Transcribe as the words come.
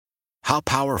How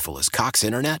powerful is Cox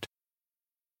Internet?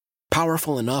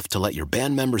 Powerful enough to let your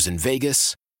band members in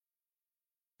Vegas,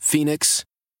 Phoenix,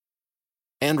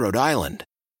 and Rhode Island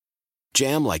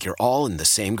jam like you're all in the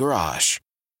same garage.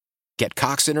 Get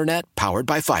Cox Internet powered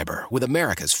by fiber with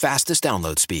America's fastest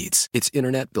download speeds. It's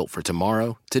internet built for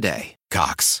tomorrow, today.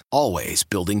 Cox, always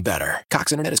building better.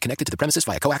 Cox Internet is connected to the premises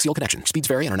via coaxial connection. Speeds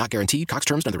vary and are not guaranteed. Cox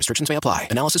terms and other restrictions may apply.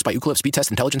 Analysis by Ookla Speed Test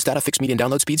Intelligence Data. Fixed median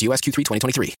download speeds. US Q3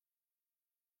 2023.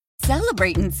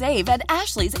 Celebrate and save at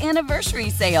Ashley's Anniversary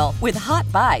Sale. With Hot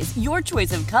Buys, your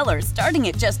choice of colors starting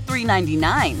at just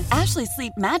 $3.99. Ashley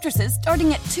Sleep mattresses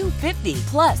starting at $2.50.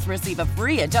 Plus, receive a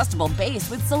free adjustable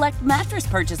base with select mattress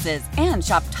purchases. And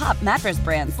shop top mattress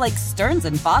brands like Stearns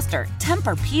 & Foster,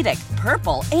 Tempur-Pedic,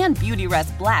 Purple, and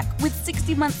Beautyrest Black with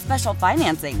 60-month special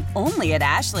financing. Only at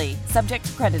Ashley. Subject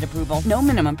to credit approval. No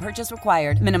minimum purchase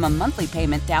required. Minimum monthly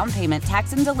payment, down payment,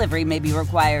 tax, and delivery may be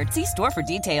required. See store for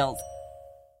details.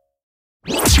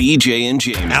 BJ and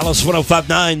Jamie. Alice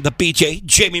 105.9, the BJ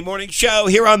Jamie Morning Show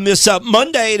here on this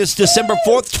Monday. It is December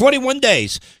 4th, 21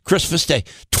 days. Christmas Day,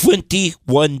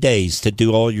 21 days to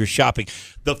do all your shopping.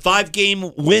 The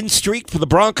 5-game win streak for the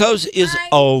Broncos is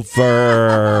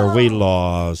over. We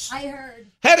lost. I heard.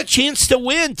 Had a chance to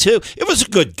win, too. It was a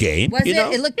good game. Was it?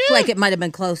 It looked like it might have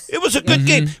been close. It was a good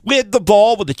game. We had the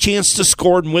ball with a chance to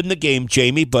score and win the game,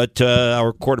 Jamie, but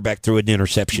our quarterback threw an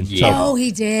interception. Yeah. Oh,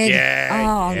 he did?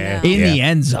 Yeah. No. In the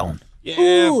end zone.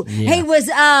 Yeah. Ooh. Hey,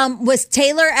 was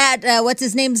Taylor at what's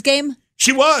his name's game?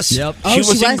 She was. Yep. She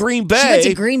was in Green Bay. She went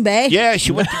to Green Bay? Yeah,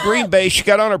 she went to Green Bay. She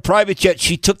got on her private jet.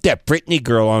 She took that Britney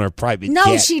girl on her private jet.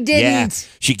 No, she didn't.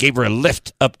 Yeah. She gave her a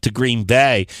lift up to Green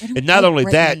Bay. And not only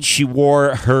that, she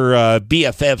wore her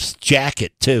BFF's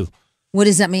jacket, too. What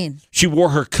does that mean? She wore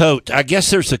her coat. I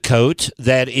guess there's a coat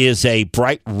that is a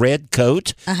bright red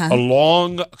coat, a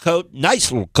long coat,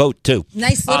 nice little coat too.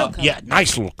 Nice little coat. Yeah,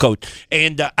 nice little coat.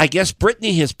 And I guess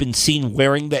Britney has been seen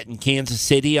wearing that in Kansas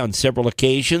City on several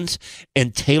occasions,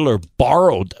 and Taylor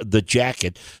borrowed the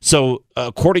jacket. So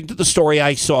according to the story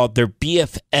I saw, their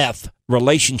BFF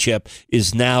relationship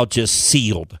is now just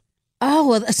sealed.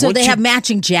 Oh, so they have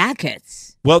matching jackets.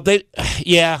 Well,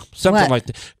 something like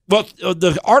that. Well,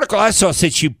 the article I saw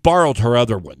said she borrowed her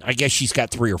other one. I guess she's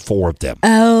got 3 or 4 of them.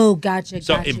 Oh, gotcha.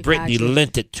 And Brittany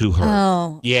lent it to her.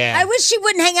 Oh, yeah. I wish she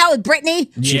wouldn't hang out with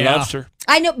Brittany. She loves her.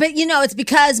 I know, but it's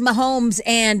because Mahomes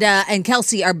and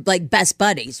Kelsey are like best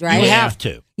buddies, right? You have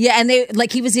to. Yeah, and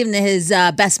he was even his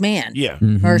best man. Yeah,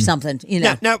 or something.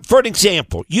 Now, for an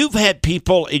example, you've had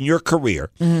people in your career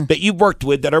that you worked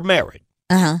with that are married.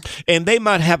 And they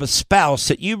might have a spouse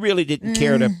that you really didn't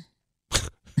care to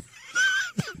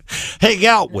hang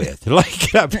out with.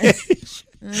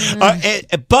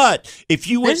 But if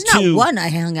you went There's not one I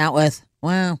hung out with.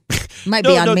 Wow. Might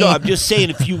be on me. No, I'm just saying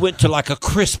if you went to like a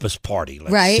Christmas party,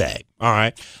 let's say. All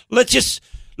right. Let's just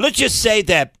say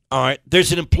that, all right,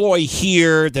 there's an employee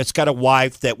here that's got a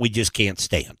wife that we just can't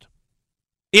stand.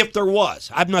 If there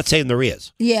was. I'm not saying there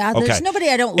is. Yeah, there's nobody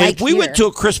I don't like. If we went to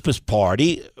a Christmas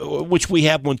party, which we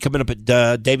have one coming up at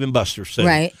Dave & Buster's soon.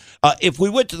 Right. If we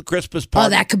went to the Christmas party. Oh,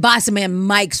 that Kabasa man,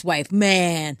 Mike's wife,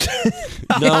 man.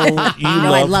 No,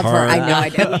 I love her. I know I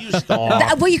do. You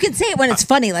stop. Well, you can say it when it's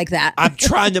funny like that. I'm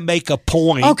trying to make a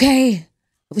point. Okay.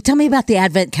 Tell me about the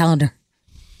Advent calendar.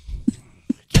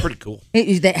 It's pretty cool.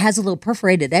 It has a little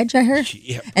perforated edge, I heard,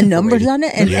 and numbers on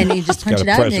it, and you just punch it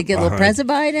out and you get a little present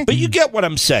behind it. But you get what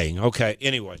I'm saying, okay?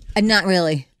 Anyway. Not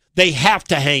really. They have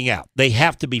to hang out. They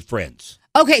have to be friends.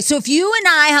 Okay, so if you and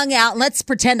I hung out, let's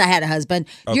pretend I had a husband.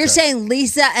 Okay. You're saying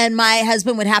Lisa and my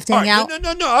husband would have to hang out?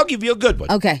 No. I'll give you a good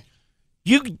one. Okay.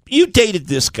 You dated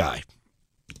this guy.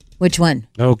 Which one?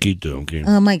 Okie dokie.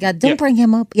 Oh, my God. Don't bring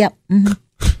him up. Yep. Mm-hmm.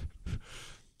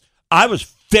 I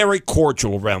was very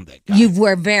cordial around that guy. You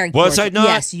were very cordial. Was I not?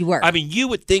 Yes, you were. I mean, you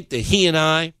would think that he and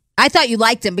I thought you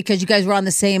liked him because you guys were on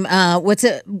the same,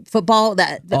 football?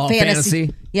 That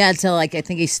fantasy. Yeah, until I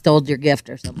think he stole your gift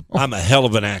or something. I'm a hell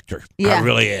of an actor. Yeah. I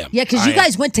really am. Yeah, because you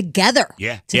guys went together.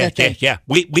 Yeah.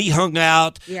 We hung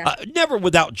out. Yeah. Never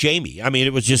without Jamie. I mean,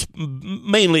 it was just,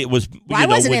 mainly it was, I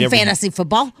wasn't in fantasy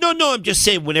football. No, I'm just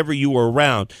saying whenever you were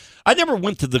around. I never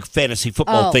went to the fantasy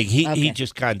football thing. He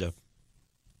just kind of.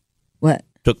 What?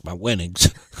 Took my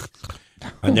winnings.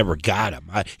 I never got him.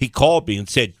 He called me and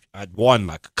said I'd won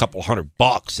like a couple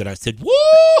 $100, and I said, "Woo!"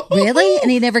 Really?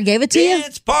 And he never gave it to you?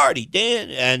 Dance party,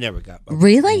 Dan. I never got my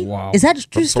Really? Wow. Is that a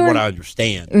true story? From what I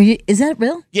understand. Is that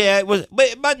real? Yeah, it was. But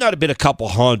it might not have been a couple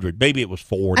hundred. Maybe it was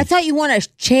 40. I thought you won a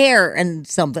chair and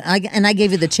something, and I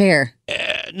gave you the chair.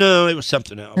 No, it was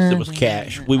something else. It was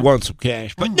cash. We won some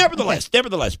cash, but nevertheless,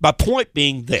 my point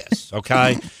being this: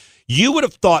 okay. You would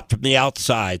have thought from the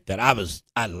outside that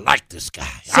I like this guy.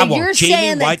 So I want you're Jamie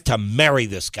saying that- White to marry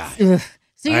this guy.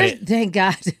 So you're, thank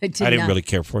God. I didn't really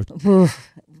care for it.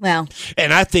 Well,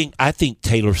 And I think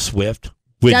Taylor Swift,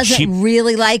 when doesn't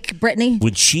really like Britney.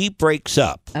 when she breaks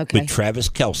up Okay. with Travis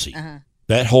Kelce,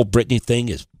 that whole Britney thing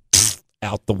is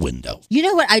out the window. You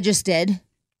know what I just did?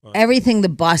 Everything the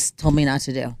boss told me not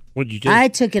to do. What did you do? I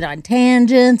took it on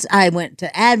tangents. I went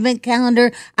to advent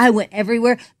calendar. I went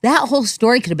everywhere. That whole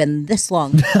story could have been this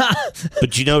long.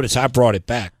 But you notice I brought it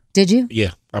back. Did you?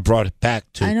 Yeah, I brought it back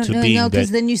to I don't being know, because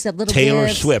that then you said little Taylor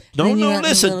gifts, Swift. No, then you no, went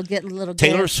listen. little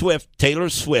Taylor gifts.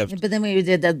 Swift. But then we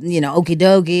did the, okie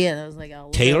dokie, and I was like, oh,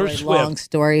 Taylor really Swift. long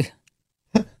story.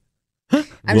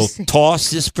 We'll toss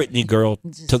this Britney girl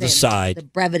to the side. The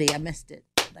brevity, I missed it.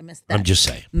 I missed that I'm just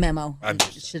saying. memo.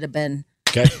 It should have been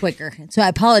Okay. quicker. So I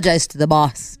apologize to the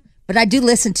boss. But I do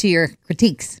listen to your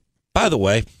critiques. By the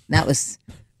way, That was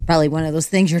probably one of those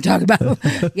things you're talking about.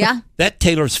 Yeah? that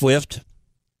Taylor Swift,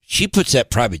 she puts that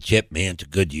private jet man to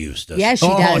good use, doesn't Yeah, she?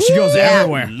 she does. she goes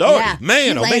everywhere. Lord, Yeah.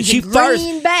 man, oh man, lands she in fires.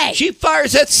 Green Bay. She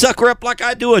fires that sucker up like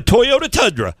I do a Toyota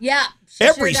Tundra. Yeah. she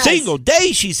Every sure does. single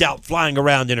day, she's out flying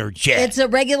around in her jet. It's a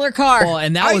regular car. Well,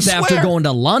 and that I was after swear. going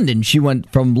to London. She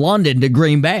went from London to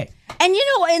Green Bay. And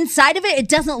inside of it, it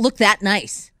doesn't look that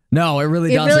nice. No, it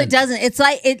really It doesn't. really doesn't. It's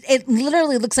like it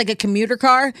literally looks like a commuter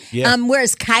car. Yeah.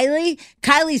 Whereas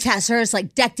Kylie's has hers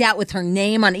like decked out with her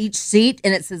name on each seat,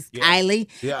 and it says Kylie.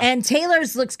 Yeah. And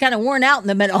Taylor's looks kind of worn out in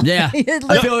the middle. Yeah. It I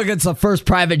looks- feel like it's the first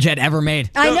private jet ever made.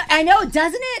 I know,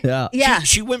 doesn't it? Yeah. Yeah.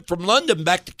 She went from London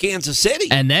back to Kansas City.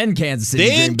 And then Kansas City.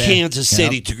 Then Green Bay. Kansas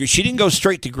City. Yep. She didn't go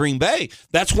straight to Green Bay.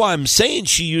 That's why I'm saying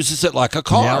she uses it like a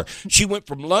car. Yep. She went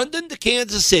from London to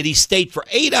Kansas City, stayed for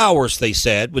 8 hours, they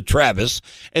said, with Travis,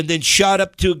 and then shot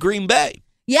up to Green Bay.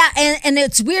 Yeah, and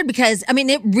it's weird because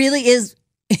it really is.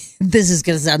 This is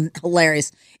going to sound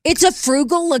hilarious. It's a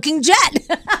frugal looking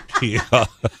jet. Yeah.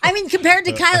 Compared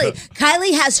to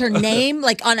Kylie has her name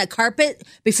like on a carpet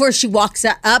before she walks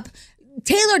up.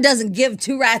 Taylor doesn't give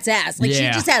two rats ass. Like she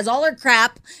Yeah. just has all her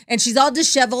crap and she's all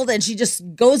disheveled and she just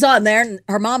goes on there and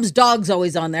her mom's dog's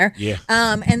always on there. Yeah.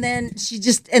 And then she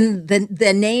just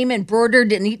the name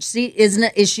embroidered in each seat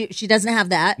she doesn't have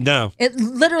that. No. It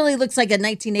literally looks like a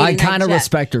 1989 I kind of jet.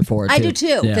 respect her for it, too. I do too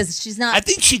Yeah. because she's not. I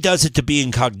think she does it to be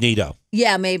incognito.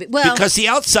 Yeah, maybe. Well, Because the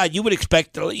outside, you would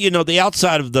expect, the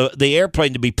outside of the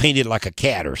airplane to be painted like a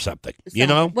cat or something.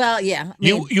 Well, yeah.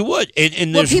 You would.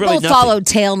 And Well, there's people really nothing. follow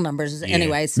tail numbers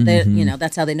anyway, so they, Mm-hmm.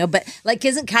 that's how they know. But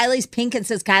isn't Kylie's pink and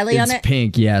says Kylie on It's it?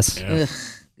 pink, yes.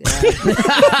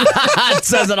 It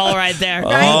says it all right there.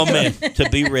 Oh, man, to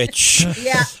be rich.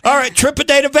 Yeah. All right, trip a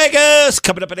day to Vegas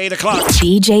coming up at 8 o'clock.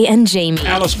 BJ and Jamie.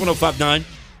 Alice 105.9.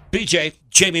 BJ,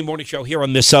 Jamie Morning Show here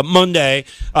on this Monday.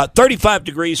 35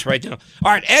 degrees right now.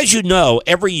 All right, as you know,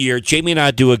 every year Jamie and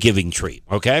I do a giving tree,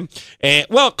 okay? And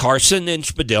Carson and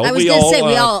Spadil, I was we gonna all say,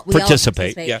 we all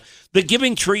participate. participate. Yeah. The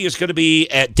giving tree is going to be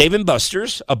at Dave &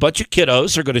 Buster's. A bunch of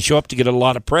kiddos are going to show up to get a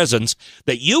lot of presents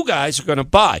that you guys are going to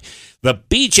buy. The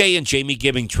BJ and Jamie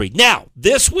giving tree. Now,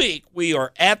 this week we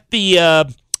are at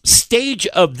the stage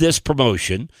of this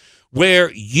promotion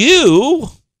where you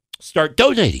start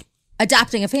donating.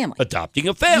 Adopting a family. Adopting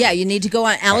a family. Yeah, you need to go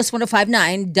on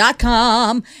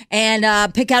alice1059.com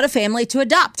and pick out a family to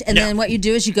adopt. And Yeah. then what you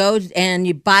do is you go and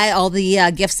you buy all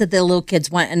the gifts that the little kids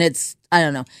want. And it's, I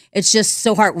don't know, it's just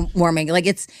so heartwarming. Like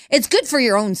it's good for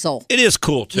your own soul. It is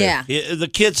cool, too. Yeah. The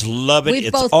kids love it. We've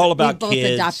It's both- all about we've both kids.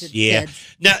 adopted yeah.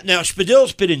 kids. Now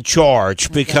Spadil's been in charge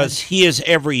because he is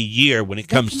every year when it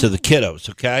comes to the kiddos,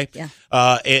 okay? Yeah.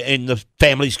 And the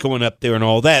family's going up there and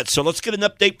all that. So let's get an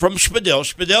update from Spadil.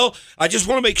 Spadil, I just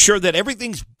want to make sure that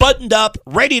everything's buttoned up,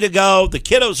 ready to go. The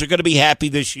kiddos are going to be happy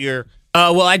this year.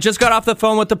 Well, I just got off the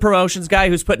phone with the promotions guy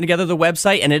who's putting together the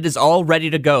website, and it is all ready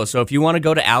to go. So if you want to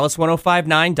go to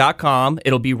alice1059.com,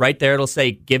 it'll be right there. It'll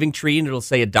say Giving Tree, and it'll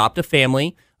say Adopt a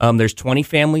Family. There's 20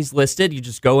 families listed. You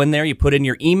just go in there, you put in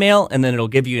your email, and then it'll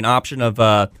give you an option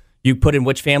of you put in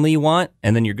which family you want,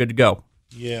 and then you're good to go.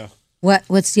 Yeah. What?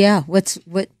 Well,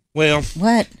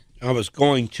 What? I was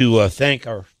going to thank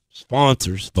our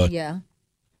sponsors, but Yeah.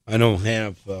 I don't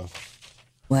have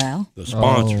Well. the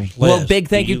sponsors list. Well, big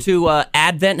thank Do you to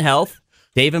Advent Health,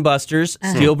 Dave & Buster's,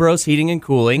 Steel Bros Heating and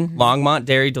Cooling, Longmont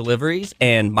Dairy Deliveries,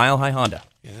 and Mile High Honda.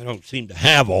 Yeah, I don't seem to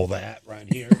have all that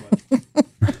right here,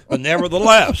 but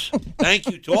nevertheless, thank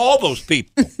you to all those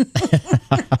people.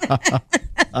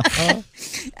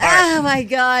 Oh my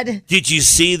God! Did you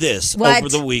see this What? over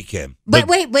the weekend? But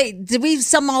wait! Did we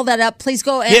sum all that up? Please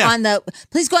go on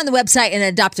the website and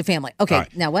adopt a family. Okay, All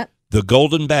right. now what? The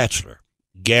Golden Bachelor,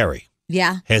 Gerry,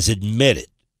 Yeah. has admitted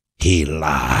he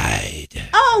lied. lied.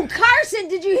 Oh, Carson,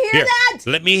 did you hear Here, that?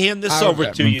 let me hand this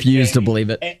over to you. refuse to Jamie. believe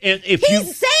it. And if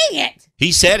He's saying it.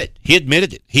 he said it. He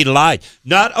admitted it. He lied.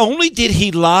 Not only did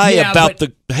he lie Yeah, about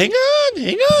but- hang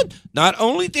on. Not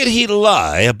only did he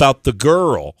lie about the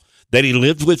girl that he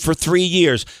lived with for 3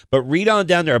 years, but read on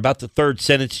down there about the third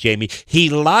sentence, Jamie. He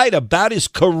lied about his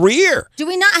career. Do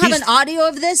we not have an audio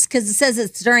of this? Because it says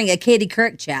it's during a Katie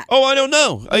Couric chat. Oh, I don't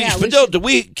know. Yeah,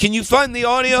 Can you find the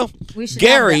audio? We should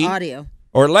Gerry, have the audio.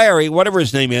 or Larry, whatever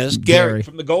his name is, Gerry Gerry.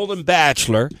 from the Golden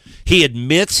Bachelor, he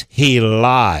admits he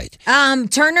lied.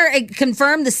 Turner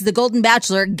confirmed, this is the Golden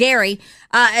Bachelor, Gerry,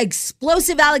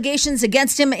 explosive allegations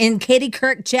against him in Katie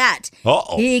Couric chat.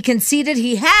 Uh-oh. He conceded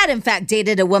he had, in fact,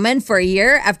 dated a woman for a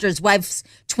year after his wife's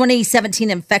 2017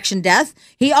 infection death.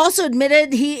 He also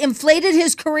admitted he inflated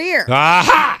his career.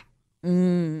 Aha!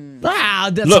 Wow,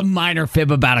 that's Look. a minor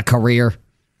fib about a career.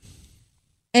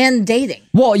 And dating.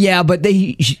 Well, yeah, but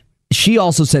she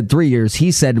also said 3 years.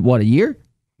 He said, what, a year?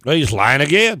 Well, he's lying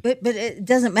again. But it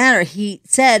doesn't matter. He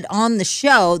said on the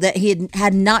show that he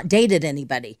had not dated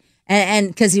anybody. And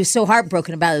because he was so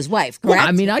heartbroken about his wife, correct? Well,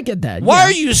 I mean, I get that. Why yeah.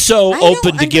 are you so I don't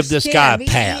open to give this guy a understand me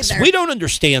pass? either. We don't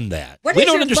understand that. What we is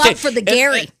don't your understand love for the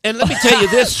Gerry? And let me tell you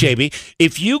this, Jamie.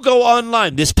 If you go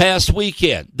online this past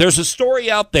weekend, there's a story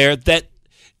out there that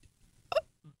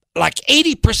like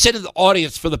 80% of the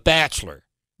audience for The Bachelor,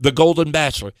 the Golden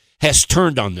Bachelor, has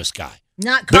turned on this guy.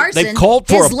 Not Carson. They've called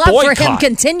for his a love for him boycott.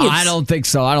 continues. I don't think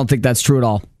so. I don't think that's true at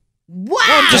all. Wow.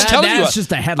 I'm just telling you. That's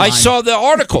just a headline. I saw the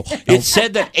article. It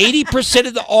said that 80%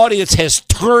 of the audience has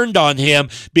turned on him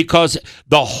because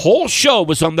the whole show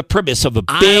was on the premise of a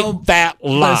big fat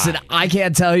lie. Listen, I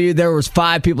can't tell you. There was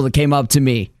 5 people that came up to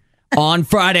me on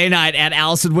Friday night at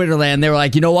Alice in Wonderland. They were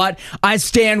like, you know what? I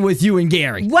stand with you and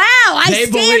Gerry. Wow, I They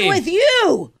stand believe. with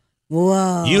you.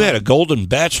 Whoa. You had a Golden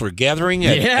Bachelor gathering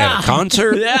at a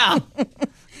concert? Yeah.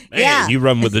 Man, Yeah. you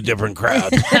run with a different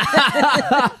crowd.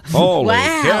 Holy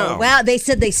Wow. cow. Wow. They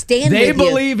said they stand They with you.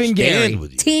 believe in Gerry. Stand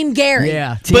with you. Team Gerry.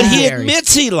 Yeah. But Team he Gerry.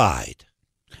 admits he lied.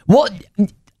 Well,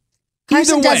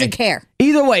 Carson either way- doesn't care.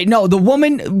 Either way, no, the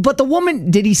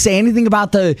woman, did he say anything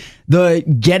about the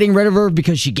getting rid of her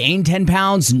because she gained 10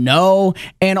 pounds? No.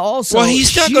 And also, Well,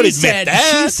 he's not she gonna admit said-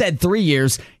 that. She said 3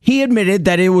 years. He admitted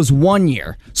that it was 1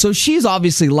 year. So she's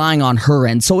obviously lying on her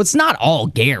end. So it's not all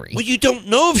Gerry. Well, you don't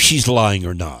know if she's lying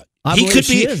or not. I He believe could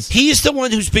she be. is. He's the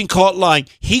one who's been caught lying.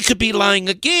 He could be lying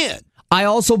again. I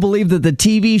also believe that the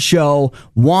TV show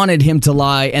wanted him to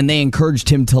lie and they encouraged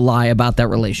him to lie about that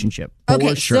relationship. Okay,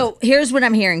 For sure. so here's what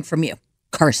I'm hearing from you,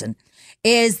 Carson,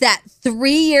 is that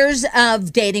 3 years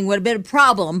of dating would have been a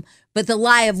problem, but the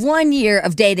lie of 1 year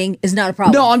of dating is not a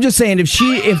problem. No, I'm just saying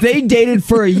if they dated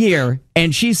for a year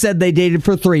and she said they dated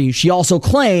for 3, she also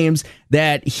claims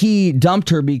that he dumped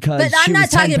her because but she I'm not was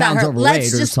 10 talking about pounds her.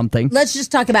 overweight or something. Let's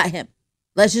just talk about him.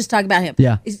 Let's just talk about him.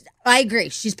 Yeah. I agree.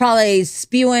 She's probably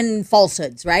spewing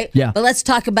falsehoods, right? Yeah. But let's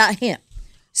talk about him.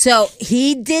 So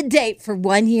he did date for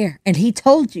 1 year, and he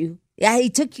told you, yeah, he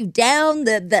took you down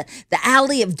the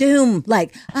alley of doom.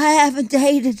 Like, I haven't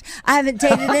dated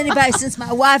anybody since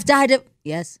my wife died of.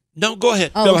 Yes. No, go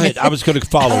ahead. Oh, Go okay. ahead. I was going to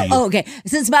follow you. Oh, okay.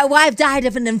 Since my wife died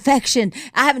of an infection,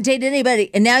 I haven't dated anybody.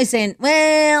 And now he's saying,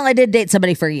 well, I did date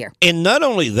somebody for a year. And not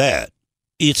only that,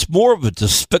 it's more of a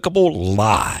despicable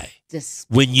lie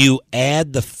when you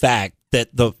add the fact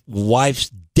that the wife's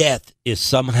death is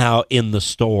somehow in the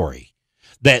story.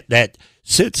 That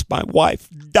since my wife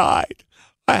died,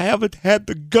 I haven't had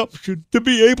the gumption to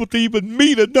be able to even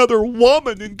meet another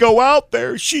woman and go out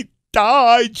there. She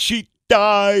died.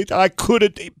 I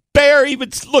couldn't bear even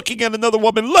looking at another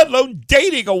woman, let alone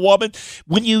dating a woman.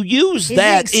 When you use He's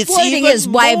that, it's exploiting even his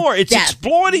wife's more. It's death.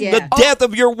 exploiting Yeah. the death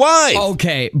of your wife.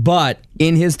 Okay, but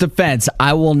in his defense,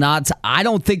 I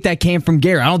don't think that came from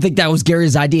Gerry. I don't think that was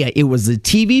Gary's idea. It was the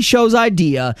TV show's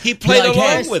idea. He played Like, along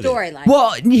hey, with it. Storyline.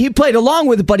 Well, he played along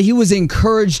with it, but he was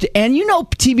encouraged. And you know,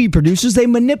 TV producers, they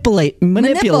manipulate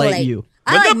you.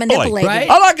 I like manipulating. right?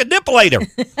 I like a manipulator.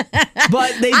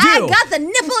 But they do. I got the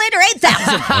Nippolator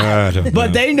 8000.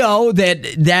 But they know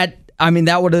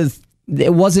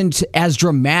it wasn't as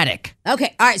dramatic.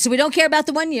 Okay. All right. So we don't care about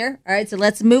the 1 year. All right. So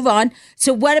let's move on.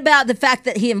 So what about the fact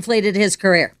that he inflated his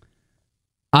career?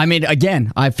 I mean,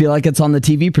 again, I feel like it's on the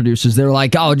TV producers. They're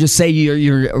like, "Oh, just say you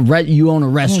own a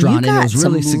restaurant and it was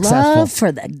really some successful." love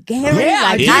for the Gerry Yeah,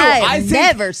 I like do. I've I think-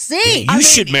 never seen. You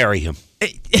should marry him.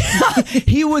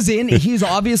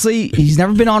 He's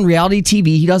never been on reality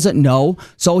TV. He doesn't know,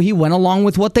 so he went along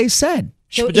with what they said.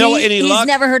 So Spadell, any he's luck?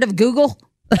 never heard of Google.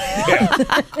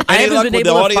 I Any luck haven't been with the able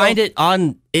to audio? find it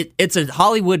on. It's a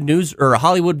Hollywood news or a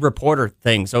Hollywood Reporter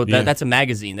thing. So that's a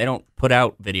magazine. They don't put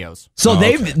out videos. So All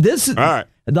right.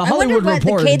 The I Hollywood wonder what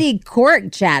Reporter. the Katie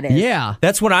Couric chat is. Yeah.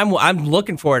 That's what I'm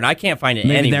looking for, and I can't find it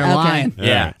Maybe anywhere. they're lying.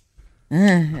 Yeah.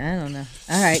 I don't know.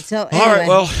 All right. So anyway, All right,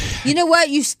 well. you know what?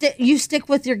 You stick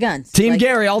with your guns. Team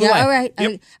Gerry all the way. All right.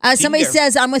 Yep. Somebody Gerry.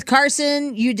 says, I'm with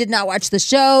Carson. You did not watch the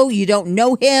show. You don't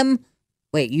know him.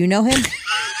 Wait, you know him?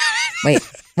 Wait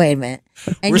a minute.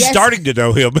 And We're yes, starting to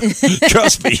know him.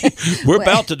 Trust me. We're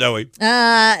about to know him.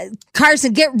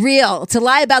 Carson, get real. To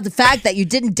lie about the fact that you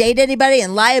didn't date anybody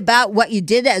and lie about what you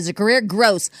did as a career,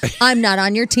 gross. I'm not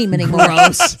on your team anymore.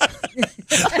 Gross.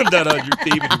 I'm not on your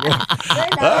team anymore.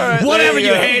 All right, Whatever, you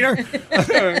there hater.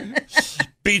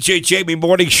 BJ Jamie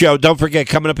Morning Show. Don't forget,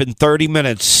 coming up in 30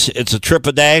 minutes, it's a trip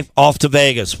a day off to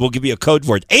Vegas. We'll give you a code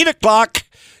word. 8 o'clock,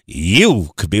 you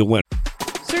could be a winner.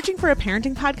 Searching for a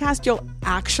parenting podcast you'll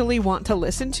actually want to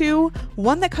listen to?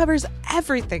 One that covers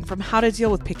everything from how to deal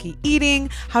with picky eating,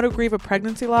 how to grieve a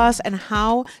pregnancy loss, and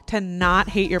how to not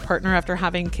hate your partner after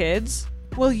having kids?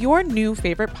 Well, your new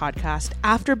favorite podcast,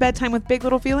 After Bedtime with Big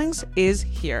Little Feelings, is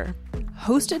here.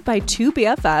 Hosted by two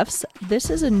BFFs, this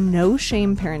is a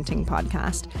no-shame parenting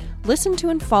podcast. Listen to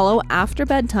and follow After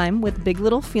Bedtime with Big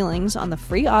Little Feelings on the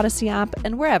free Odyssey app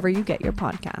and wherever you get your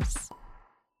podcasts.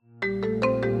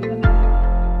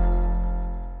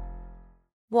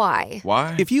 Why?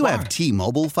 If you have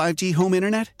T-Mobile 5G home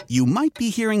internet, you might be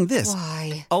hearing this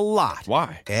Why? a lot.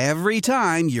 Every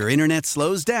time your internet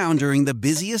slows down during the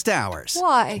busiest hours.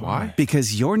 Why?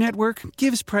 Because your network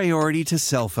gives priority to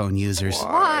cell phone users.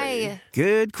 Why?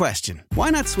 Good question.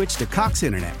 Why not switch to Cox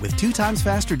Internet with 2 times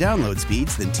faster download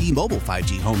speeds than T-Mobile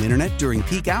 5G home internet during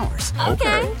peak hours?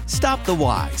 Okay. Stop the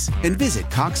whys and visit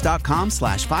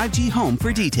cox.com/5G home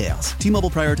for details. T-Mobile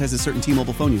prioritizes certain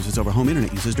T-Mobile phone users over home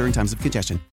internet users during times of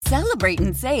congestion. Celebrate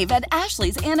and save at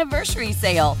Ashley's Anniversary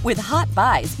Sale. With Hot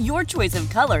Buys, your choice of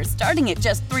colors starting at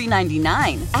just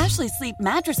 $3.99. Ashley Sleep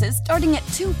mattresses starting at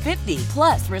 $2.50.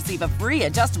 Plus, receive a free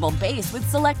adjustable base with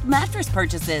select mattress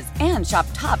purchases. And shop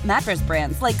top mattress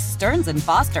brands like Stearns &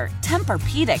 Foster,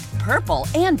 Tempur-Pedic, Purple,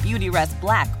 and Beautyrest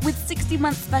Black with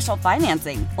 60-month special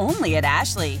financing. Only at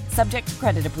Ashley. Subject to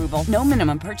credit approval. No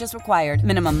minimum purchase required.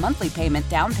 Minimum monthly payment,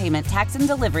 down payment, tax, and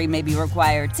delivery may be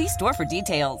required. See store for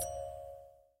details.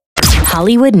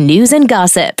 Hollywood news and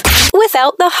gossip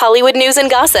without the Hollywood news and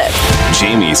gossip.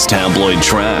 Jamie's tabloid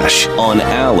trash on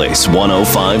Alice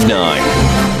 1059.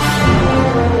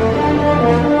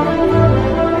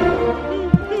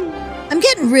 I'm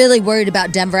getting really worried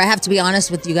about Denver. I have to be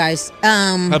honest with you guys.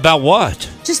 About what?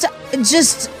 Just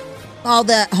all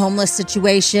the homeless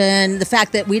situation, the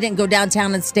fact that we didn't go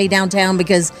downtown and stay downtown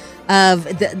because of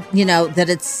that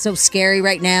it's so scary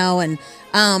right now. And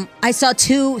I saw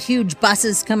 2 huge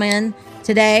buses come in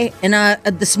today and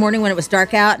this morning when it was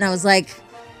dark out, and I was like,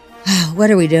 oh, what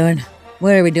are we doing?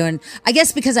 I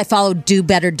guess because I follow Do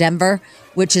Better Denver,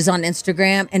 which is on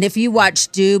Instagram. And if you watch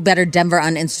Do Better Denver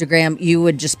on Instagram, you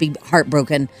would just be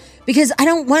heartbroken because I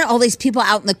don't want all these people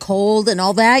out in the cold and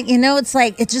all that. It's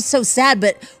like, it's just so sad,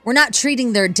 but we're not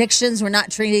treating their addictions. We're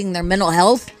not treating their mental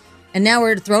health. And now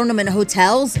we're throwing them in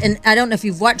hotels. And I don't know if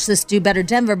you've watched this Do Better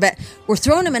Denver, but we're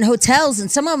throwing them in hotels. And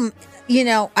some of them,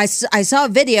 I saw a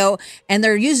video and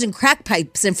they're using crack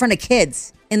pipes in front of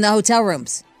kids in the hotel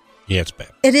rooms. Yeah, it's bad.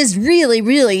 It is really,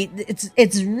 really,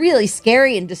 it's really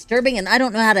scary and disturbing. And I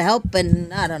don't know how to help.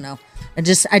 And I don't know.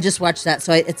 I just watched that,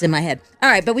 so it's in my head. All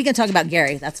right, but we can talk about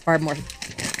Gerry. That's far more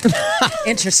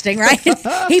interesting, right? He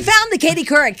found the Katie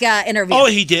Couric interview. Oh,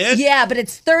 he did? Yeah, but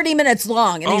it's 30 minutes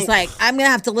long, and he's like, I'm going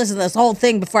to have to listen to this whole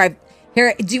thing before I hear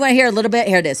it. Do you want to hear a little bit?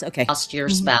 Here it is. Okay. Lost your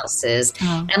spouses.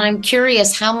 And I'm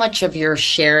curious how much of your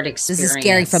shared experience This is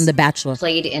Gerry from The Bachelor.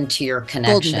 Played into your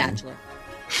connection. Golden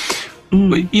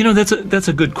Bachelor. That's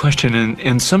a good question,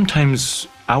 and sometimes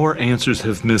our answers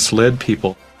have misled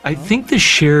people. I think the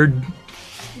shared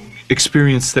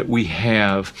experience that we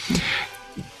have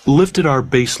lifted our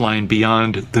baseline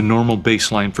beyond the normal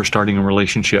baseline for starting a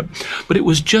relationship. But it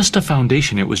was just a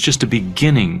foundation. It was just a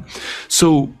beginning.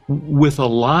 So with a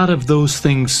lot of those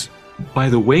things by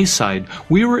the wayside,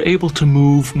 we were able to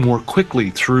move more quickly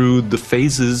through the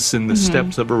phases and the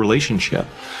steps of a relationship.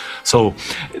 So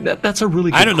that's a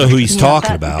really good I don't know who he's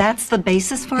talking about. That's the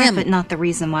basis for it, but not the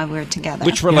reason why we're together.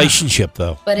 Which relationship,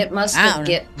 though? But it must have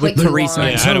With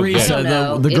Teresa.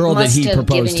 The girl that he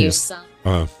proposed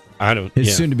to. I don't.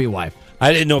 His soon-to-be wife.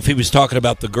 I didn't know if he was talking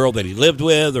about the girl that he lived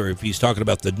with, or if he's talking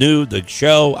about the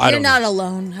show. You're not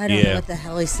alone. I don't know what the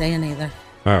hell he's saying either.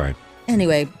 All right.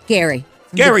 Anyway, Gerry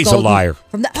Gary's a liar.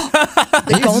 From the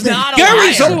golden. not a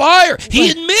Gary's liar. a liar.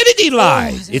 He admitted he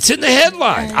lied. It's in the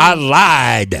headline. I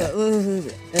lied.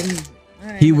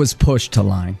 He was pushed to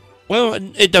lie. Well,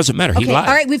 it doesn't matter. He Okay, lied.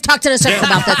 all right, we've talked in a circle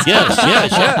about this. Yes.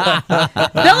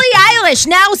 Billie Eilish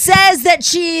now says that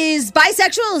she's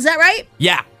bisexual. Is that right?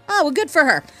 Yeah. Oh, well, good for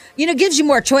her. Gives you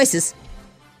more choices.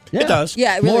 It does.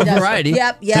 Yeah, it really More does. variety.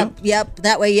 Yep.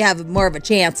 That way you have more of a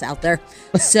chance out there.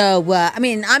 So,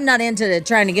 I'm not into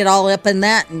trying to get all up in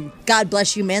that, and God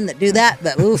bless you men that do that,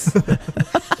 but oof.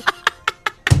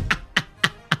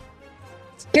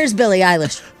 Here's Billie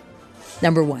Eilish,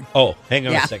 number one. Oh, hang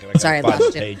on a second. Sorry, I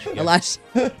lost you. I lost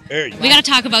you. There you go. We got to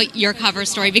talk about your cover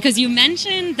story because you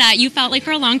mentioned that you felt like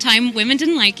for a long time women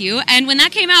didn't like you, and when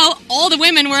that came out, all the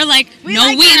women were like, "No,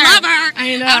 like we her." love her."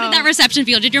 I know. How did that reception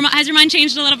feel? Has your mind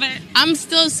changed a little bit? I'm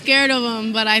still scared of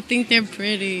them, but I think they're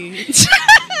pretty.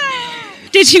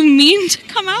 Did you mean to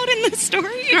come out in the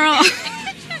story, Girl.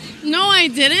 No, I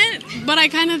didn't, but I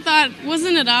kind of thought,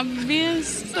 wasn't it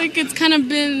obvious? Like, it's kind of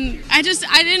been, I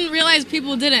didn't realize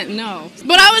people didn't know.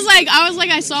 But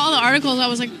I saw all the articles, I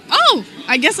was like, oh,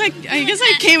 I guess I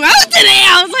came out today.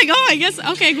 I was like, oh, I guess,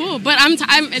 okay, cool. But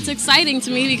it's exciting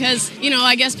to me because,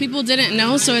 I guess people didn't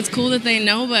know, so it's cool that they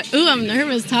know, but, I'm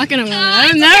nervous talking about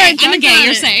it. I'm nervous. I'm gay,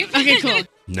 you're safe. Okay, cool.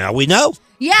 Now we know.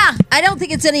 Yeah, I don't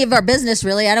think it's any of our business,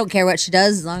 really. I don't care what she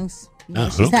does as long as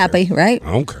she's happy, right?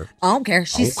 I don't care. I don't care.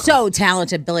 She's so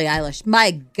talented, Billie Eilish.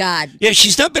 My God. Yeah,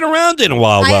 she's not been around in a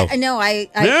while, though. I know.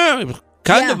 Yeah, it was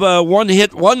kind of a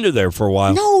one-hit wonder there for a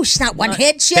while. No, she's not one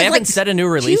hit. She They has haven't like set a new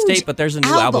release huge date, but there's a new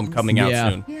album albums. coming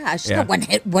out soon. Yeah, she's not one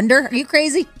hit wonder. Are you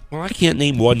crazy? Well, I can't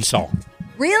name one song.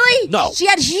 Really? No. She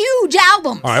had huge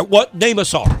albums. All right, name a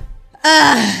song.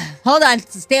 Hold on.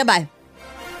 Stand by.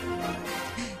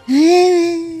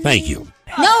 Thank you.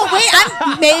 No, wait.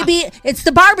 Maybe it's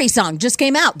the Barbie song. Just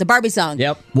came out. The Barbie song.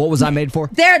 Yep. What was I made for?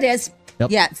 There it is.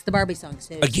 Yep. Yeah, it's the Barbie song.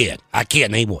 So. Again, I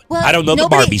can't name one. Well, I don't know the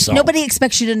Barbie song. Nobody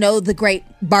expects you to know the great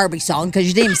Barbie song because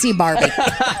you didn't even see Barbie.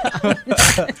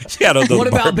 Yeah, I don't know What the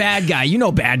about Barbie. Bad Guy? You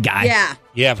know Bad Guy. Yeah.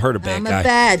 Yeah, I've heard of Bad I'm Guy. a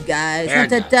bad guy.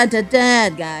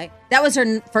 Bad guy. That was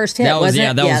her first hit, That was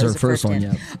wasn't it? that was it her first one. hit.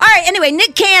 Yeah. All right. Anyway,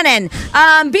 Nick Cannon,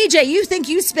 BJ, you think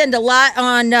you spend a lot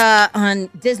on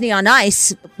Disney on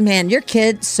Ice? Man, your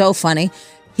kid so funny.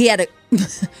 He had a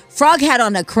Frog had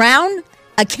on a crown,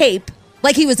 a cape,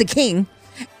 like he was a king.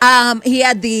 He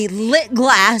had the lit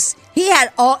glass. He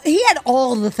had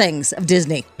all the things of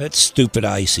Disney. That stupid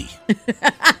icy.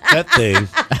 That thing.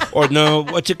 Or no,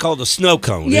 what's it called? A snow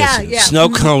cone. Yeah, isn't it? yeah. Snow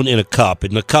cone in a cup,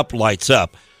 and the cup lights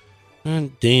up.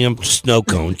 Damn snow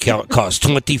cone costs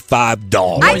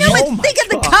 $25. I know, but think of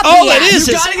the cup. All he it had. is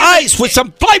ice with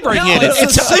some flavoring in it.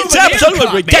 It's absolutely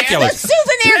The ridiculous.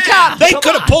 souvenir cup. They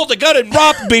could have pulled the gun and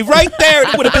robbed me right there,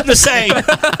 and it would have been the same.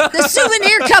 The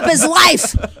souvenir cup is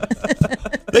life.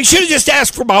 They should have just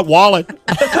asked for my wallet.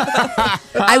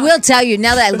 I will tell you,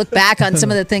 now that I look back on some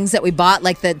of the things that we bought,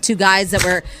 like the two guys that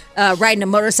were riding a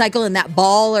motorcycle in that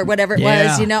ball or whatever it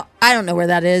was, I don't know where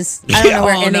that is. I don't know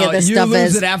where any of this stuff you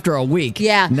lose is. it after a week.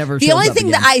 Yeah. Never the shows only up thing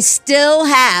again. that I still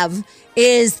have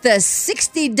is the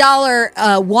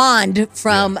 $60 wand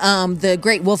from the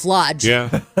Great Wolf Lodge.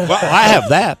 Yeah. Well, I have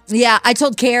that. Yeah, I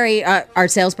told Carrie, our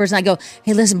salesperson, I go,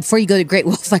 hey, listen, before you go to Great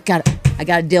Wolf, I got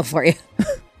a deal for you.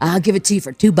 I'll give it to you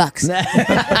for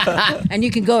 $2. And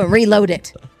you can go and reload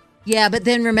it. Yeah, but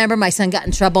then remember my son got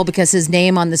in trouble because his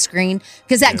name on the screen.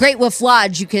 Because at Great Wolf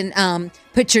Lodge, you can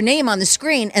put your name on the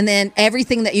screen, and then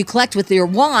everything that you collect with your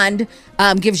wand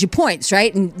gives you points,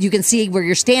 right? And you can see where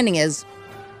your standing is.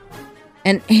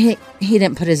 And he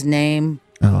didn't put his name.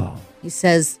 Oh. He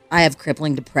says, I have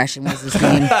crippling depression was his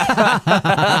name.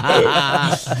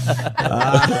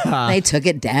 They took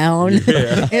it down.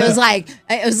 Yeah. It was like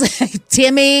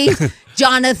Timmy,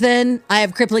 Jonathan, I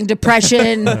have crippling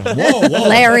depression. Whoa.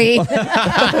 Larry.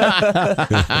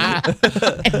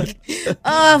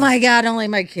 Oh my God, only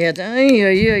my kid. All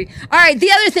right,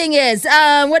 the other thing is,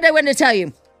 what I wanted to tell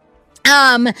you.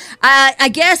 I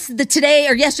guess today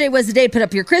or yesterday was the day to put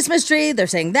up your Christmas tree. They're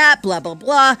saying that, blah, blah,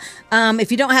 blah.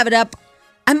 If you don't have it up,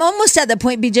 I'm almost at the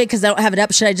point, BJ, because I don't have it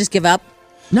up. Should I just give up?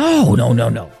 No.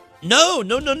 No.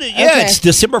 Yeah, It's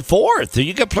December 4th.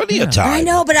 You got plenty of time. I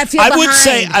know, but I feel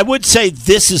behind. I would say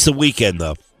this is the weekend,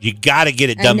 though. You got to get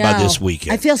it done by this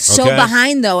weekend. I feel so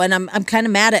behind, though, and I'm kind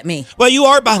of mad at me. Well, you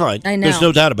are behind. I know. There's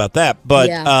no doubt about that.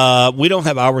 But we don't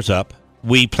have ours up.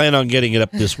 We plan on getting it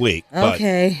up this week.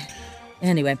 Okay.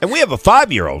 Anyway. And we have a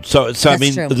 5-year-old, so I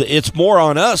mean, true. it's more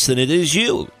on us than it is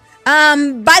you.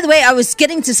 By the way, I was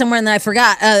getting to somewhere and then I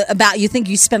forgot about. You think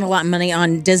you spend a lot of money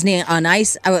on Disney on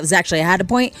Ice? I had a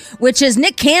point, which is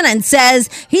Nick Cannon says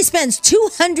he spends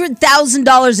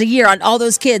 $200,000 a year on all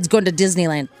those kids going to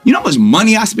Disneyland. You know how much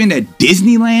money I spend at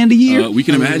Disneyland a year? We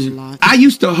can imagine. I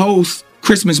used to host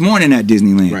Christmas morning at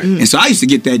Disneyland, Right. and so I used to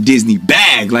get that Disney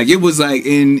bag. Like it was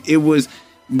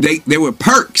there were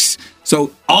perks.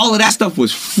 So all of that stuff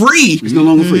was free. It's no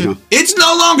longer free, huh? It's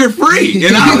no longer free.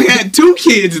 And I only had 2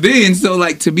 kids then. So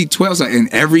like to be 12, so, and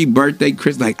every birthday,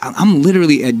 I'm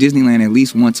literally at Disneyland at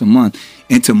least once a month.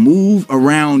 And to move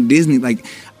around Disney, like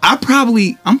I'm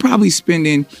probably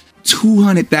spending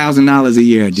 $200,000 a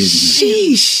year at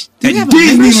Disney. Sheesh. At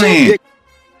Disneyland.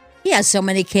 He has so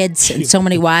many kids and so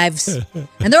many wives,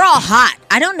 and they're all hot.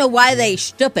 I don't know why they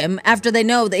shtup him after they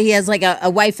know that he has like a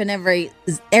wife in every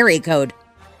area code.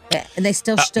 And they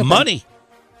still shtup money. him.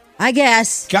 I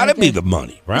guess. Gotta be the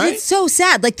money, right? It's so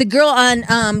sad. Like the girl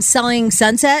on Selling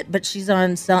Sunset, but she's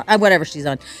on whatever she's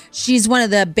on. She's one of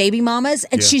the baby mamas,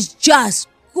 and she's just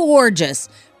gorgeous.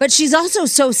 But she's also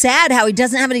so sad how he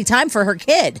doesn't have any time for her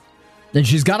kid. And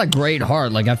she's got a great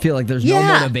heart. Like I feel like there's no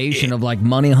motivation of like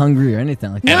money hungry or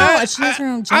anything like that. No, she has her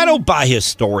own job. I don't buy his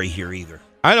story here either.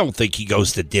 I don't think he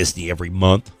goes to Disney every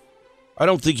month. I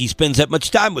don't think he spends that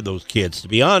much time with those kids, to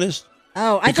be honest.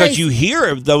 Oh, because you hear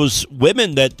of those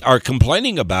women that are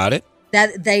complaining about it.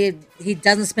 That he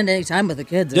doesn't spend any time with the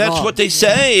kids. That's what they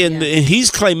say, and he's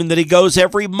claiming that he goes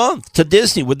every month to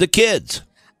Disney with the kids.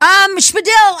 Spadil,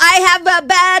 I have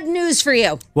bad news for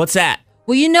you. What's that?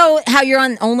 Well, you know how you're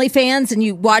on OnlyFans and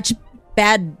you watch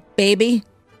Bad Baby?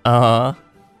 Uh-huh.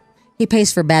 He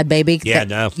pays for Bad Baby. Yeah,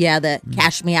 no. Yeah, the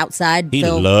Cash Me Outside. He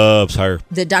Phil, loves her.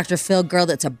 the Dr. Phil girl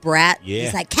that's a brat. Yeah.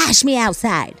 He's like, cash me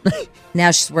outside.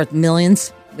 Now she's worth millions,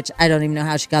 which I don't even know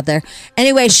how she got there.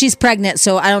 Anyway, she's pregnant,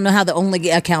 so I don't know how the Only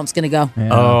account's going to go.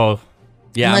 Yeah. Oh,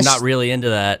 yeah, Unless- I'm not really into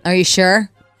that. Are you sure?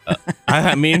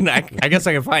 I mean, I guess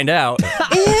I can find out. Ew!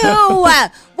 Why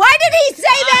did he say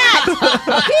that?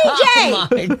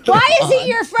 PJ, why is he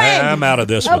your friend? I'm out of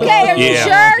this one. Okay, are you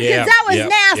sure? Because that was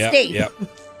nasty. Yep.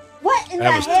 What in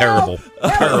That the was hell? terrible.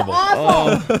 That Terrible. was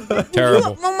awful.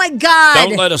 Terrible. Oh my God.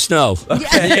 Don't let us know.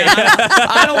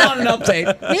 I don't want an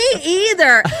update. Me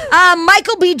either.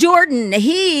 Michael B. Jordan,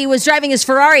 he was driving his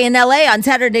Ferrari in L.A. on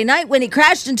Saturday night when he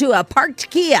crashed into a parked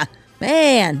Kia.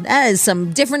 Man, that is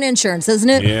some different insurance, isn't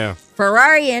it? Yeah.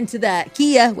 Ferrari into the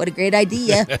Kia. What a great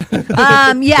idea.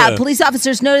 Police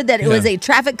officers noted that it was a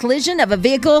traffic collision of a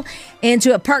vehicle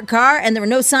into a parked car, and there were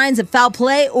no signs of foul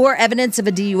play or evidence of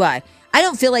a DUI. I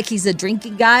don't feel like he's a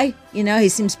drinking guy. You know, he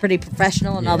seems pretty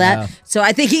professional and all that. So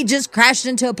I think he just crashed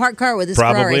into a parked car with his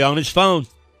Probably Ferrari. on his phone.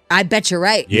 I bet you're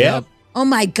right. Yeah. Oh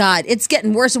my God, it's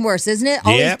getting worse and worse, isn't it?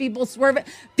 All these people swerving.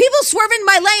 People swerving in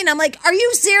my lane. I'm like, are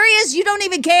you serious? You don't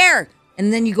even care.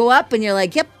 And then you go up and you're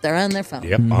like, yep, they're on their phone.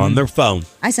 Yep, on their phone.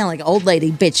 I sound like an old lady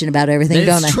bitching about everything,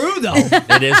 don't I? It's true,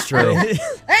 though. It is true.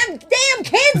 Them damn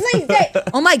kids these days.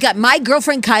 Oh my God, my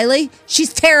girlfriend Kylie,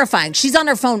 she's terrifying. She's on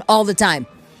her phone all the time.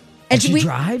 And she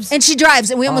drives? And she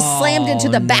drives, and we almost slammed into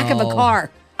the back of a car.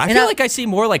 I feel like I see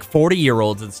more like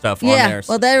 40-year-olds and stuff on there.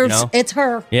 Well, there's you know? it's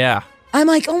her. Yeah. I'm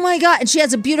like, oh my God. And she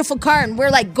has a beautiful car, and we're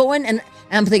like going, and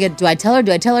I'm thinking, do I tell her?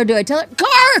 Do I tell her? Do I tell her?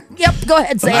 Car! Yep, go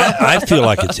ahead, say it. I feel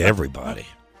like it's everybody.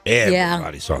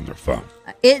 Everybody's on their phone.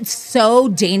 It's so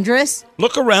dangerous.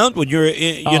 Look around when you're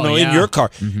in your car.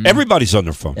 Mm-hmm. Everybody's on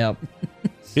their phone. Yep.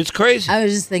 It's crazy. I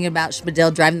was just thinking about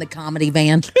Spadil driving the comedy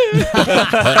van.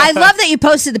 I love that you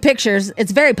posted the pictures.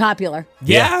 It's very popular.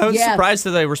 Yeah, I was surprised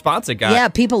at the response it got. Yeah,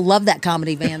 people love that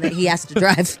comedy van that he has to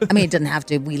drive. I mean, it doesn't have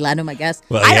to. We let him, I guess.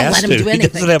 Well, I don't let him do He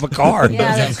anything. doesn't have a car.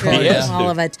 Yeah, that's true. He has All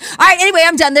to. of it. All right, anyway,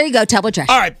 I'm done. There you go. Tabloid trash.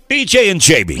 All right, BJ and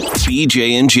Jamie.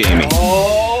 BJ and Jamie.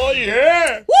 Oh,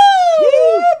 yeah.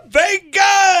 Woo!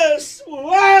 Vegas!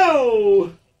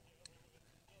 Wow!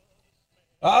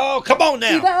 Oh, come on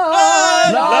now. Viva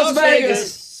Las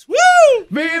Vegas. Woo!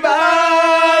 Viva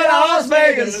Las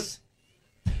Vegas.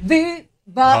 Viva.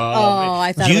 Oh,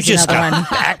 I thought it You was just another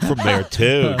got one. back from there,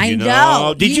 too. I you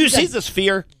know. Did you You see just- the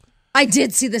Sphere? I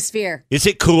did see the Sphere. Is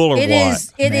it cool or It what?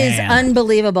 is. It is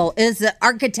unbelievable. It's an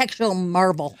architectural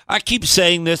marvel. I keep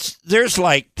saying this. There's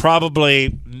like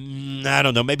probably, I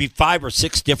don't know, maybe 5 or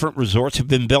 6 different resorts have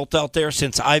been built out there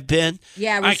since I've been.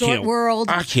 Yeah, I Resort can't- World.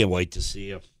 I can't wait to see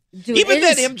them. Dude, Even it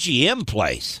that is- MGM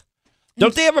place.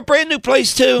 Don't they have a brand new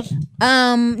place too?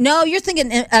 No, you're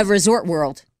thinking a Resort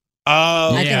World.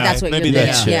 Oh, I think that's what maybe you're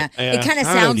that's thinking. it. Yeah. It kind of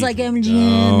I don't sounds like even MGM.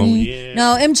 know. Yeah.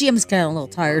 No, MGM's kind of a little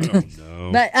tired.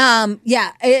 know. But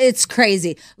yeah, it's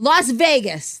crazy. Las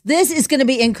Vegas. This is going to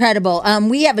be incredible.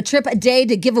 We have a trip a day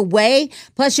to give away.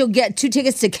 Plus, you'll get 2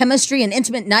 tickets to Chemistry and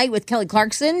Intimate Night with Kelly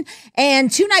Clarkson, and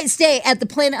 2-night stay at the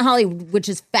Planet Hollywood, which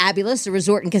is fabulous, a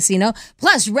resort and casino.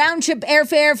 Plus, round trip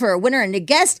airfare for a winner and a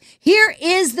guest. Here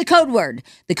is the code word.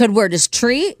 The code word is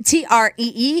TREE,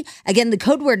 T-R-E-E. Again, the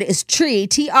code word is TREE,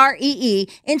 T-R-E-E.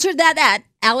 Enter that at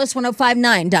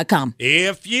alice1059.com.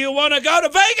 If you want to go to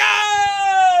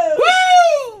Vegas!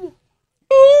 Woo!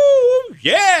 Woo!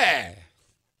 Yeah!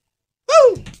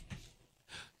 Woo!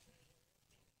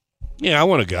 Yeah, I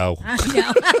want to go. I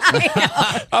know.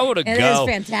 I want to go. It is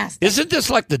fantastic. Isn't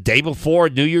this like the day before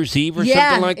New Year's Eve or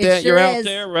Yeah, something like it that? sure You're out is.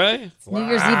 there, right? It's New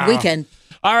Year's Eve weekend.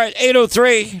 All right,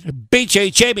 803,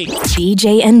 BJ Jamie.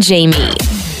 BJ and Jamie.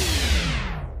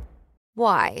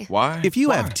 Why? If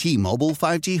you have T-Mobile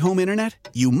 5G home internet,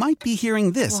 you might be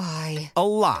hearing this Why? a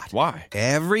lot.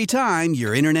 Every time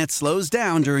your internet slows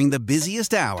down during the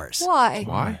busiest hours.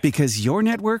 Why? Because your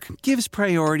network gives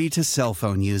priority to cell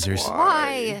phone users.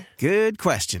 Why? Good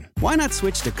question. Why not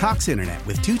switch to Cox Internet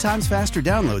with 2 times faster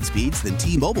download speeds than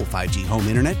T-Mobile 5G home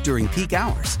internet during peak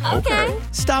hours? Okay.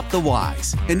 Stop the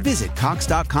whys and visit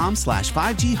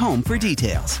cox.com/5G home for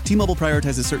details. T-Mobile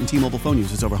prioritizes certain T-Mobile phone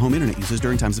users over home internet users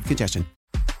during times of congestion.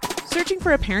 Searching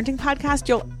for a parenting podcast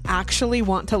you'll actually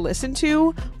want to listen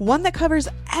to, one that covers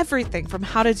everything from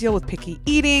how to deal with picky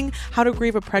eating, how to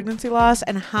grieve a pregnancy loss,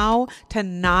 and how to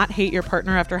not hate your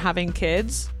partner after having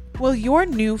kids? Well, your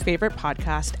new favorite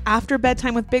podcast, After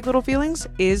Bedtime with Big Little Feelings,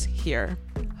 is here.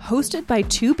 Hosted by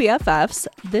 2 BFFs,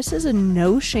 this is a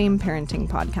no-shame parenting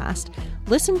podcast.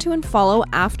 Listen to and follow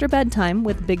After Bedtime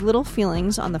with Big Little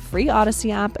Feelings on the free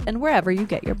Odyssey app and wherever you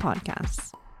get your podcasts.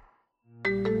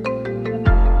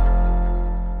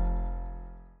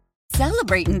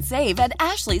 Celebrate and save at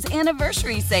Ashley's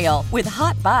Anniversary Sale. With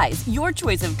Hot Buys, your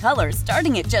choice of colors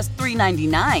starting at just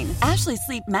 $3.99. Ashley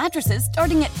Sleep mattresses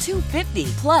starting at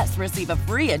 $2.50. Plus, receive a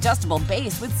free adjustable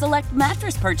base with select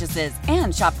mattress purchases.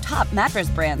 And shop top mattress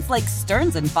brands like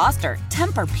Stearns & Foster,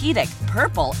 Tempur-Pedic,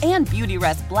 Purple, and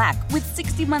Beautyrest Black with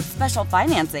 60-month special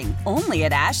financing. Only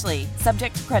at Ashley.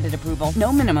 Subject to credit approval.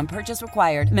 No minimum purchase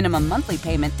required. Minimum monthly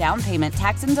payment, down payment,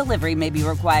 tax, and delivery may be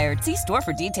required. See store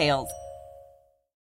for details.